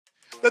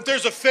that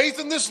there's a faith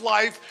in this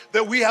life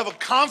that we have a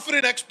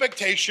confident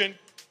expectation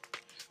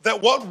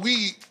that what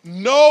we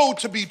know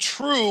to be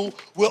true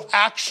will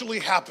actually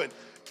happen.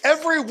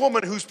 Every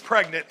woman who's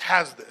pregnant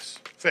has this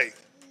faith.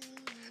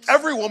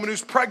 Every woman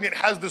who's pregnant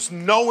has this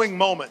knowing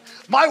moment.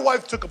 My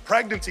wife took a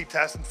pregnancy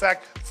test. In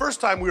fact,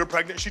 first time we were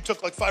pregnant, she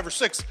took like 5 or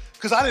 6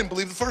 because I didn't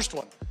believe the first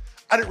one.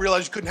 I didn't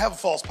realize you couldn't have a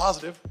false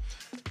positive.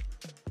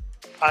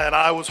 And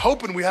I was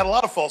hoping we had a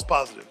lot of false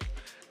positives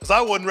because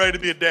I wasn't ready to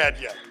be a dad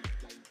yet.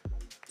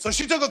 So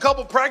she took a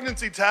couple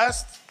pregnancy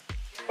tests,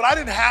 but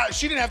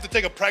she didn't have to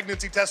take a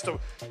pregnancy test to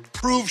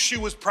prove she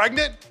was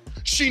pregnant.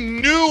 She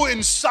knew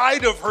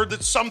inside of her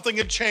that something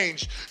had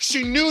changed.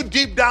 She knew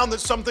deep down that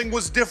something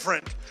was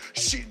different.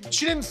 She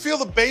didn't feel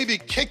the baby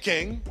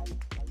kicking.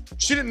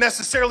 She didn't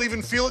necessarily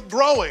even feel it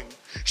growing.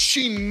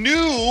 She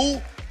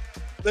knew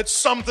that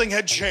something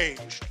had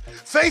changed.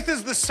 Faith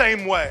is the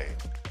same way.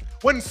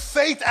 When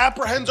faith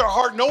apprehends our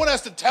heart, no one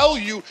has to tell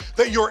you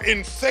that you're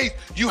in faith.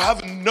 You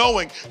have a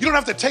knowing. You don't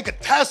have to take a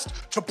test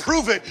to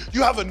prove it.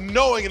 You have a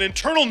knowing, an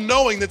internal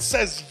knowing that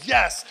says,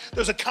 yes,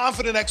 there's a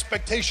confident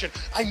expectation.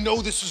 I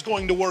know this is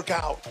going to work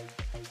out.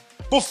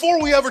 Before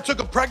we ever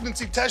took a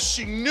pregnancy test,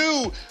 she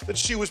knew that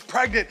she was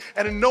pregnant.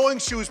 And in knowing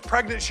she was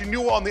pregnant, she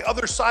knew on the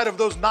other side of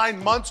those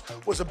 9 months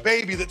was a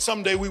baby that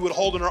someday we would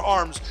hold in our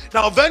arms.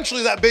 Now,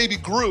 eventually that baby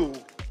grew.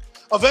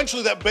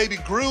 Eventually that baby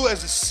grew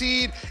as a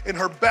seed in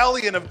her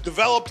belly and have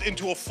developed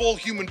into a full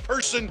human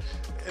person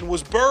and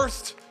was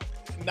birthed.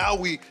 And now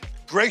we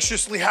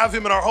graciously have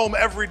him in our home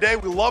every day.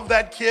 We love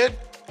that kid.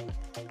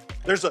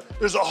 There's a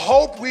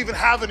hope we even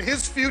have in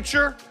his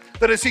future,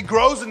 that as he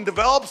grows and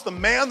develops, the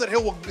man that he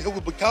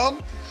will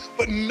become.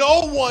 But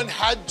no one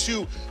had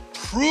to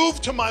prove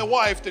to my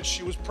wife that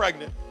she was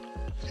pregnant.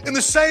 In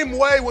the same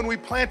way, when we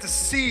plant a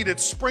seed,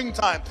 it's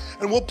springtime,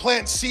 and we'll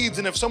plant seeds,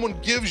 and if someone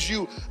gives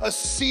you a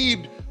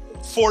seed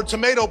for a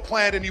tomato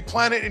plant and you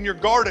plant it in your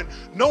garden,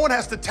 no one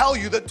has to tell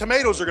you that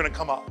tomatoes are gonna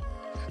come up.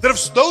 That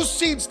if those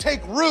seeds take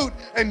root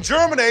and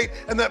germinate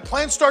and that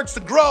plant starts to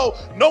grow,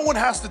 no one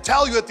has to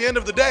tell you at the end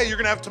of the day you're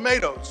gonna have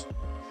tomatoes.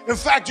 In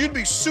fact, you'd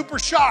be super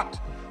shocked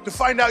to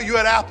find out you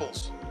had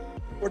apples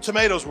where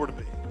tomatoes were to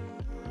be.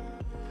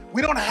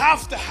 We don't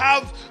have to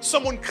have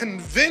someone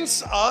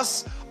convince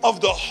us of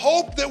the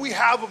hope that we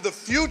have of the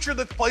future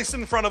that's placed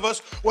in front of us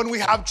when we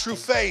have true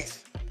faith.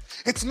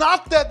 It's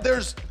not that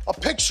there's a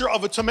picture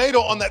of a tomato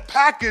on that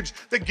package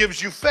that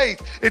gives you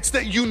faith. It's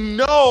that you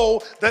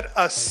know that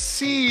a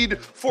seed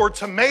for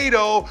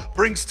tomato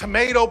brings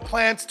tomato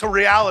plants to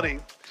reality.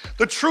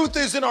 The truth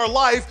is in our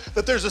life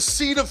that there's a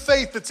seed of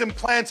faith that's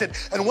implanted.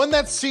 And when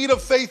that seed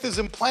of faith is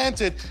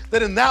implanted,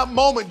 that in that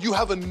moment you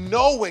have a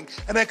knowing,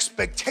 an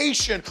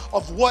expectation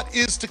of what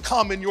is to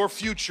come in your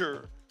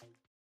future.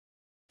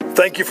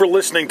 Thank you for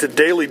listening to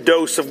Daily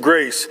Dose of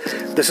Grace.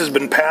 This has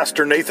been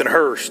Pastor Nathan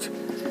Hurst.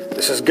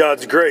 This is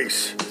God's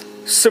grace,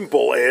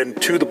 simple and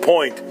to the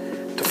point.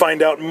 To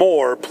find out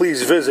more,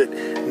 please visit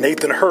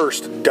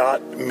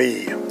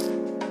nathanhurst.me.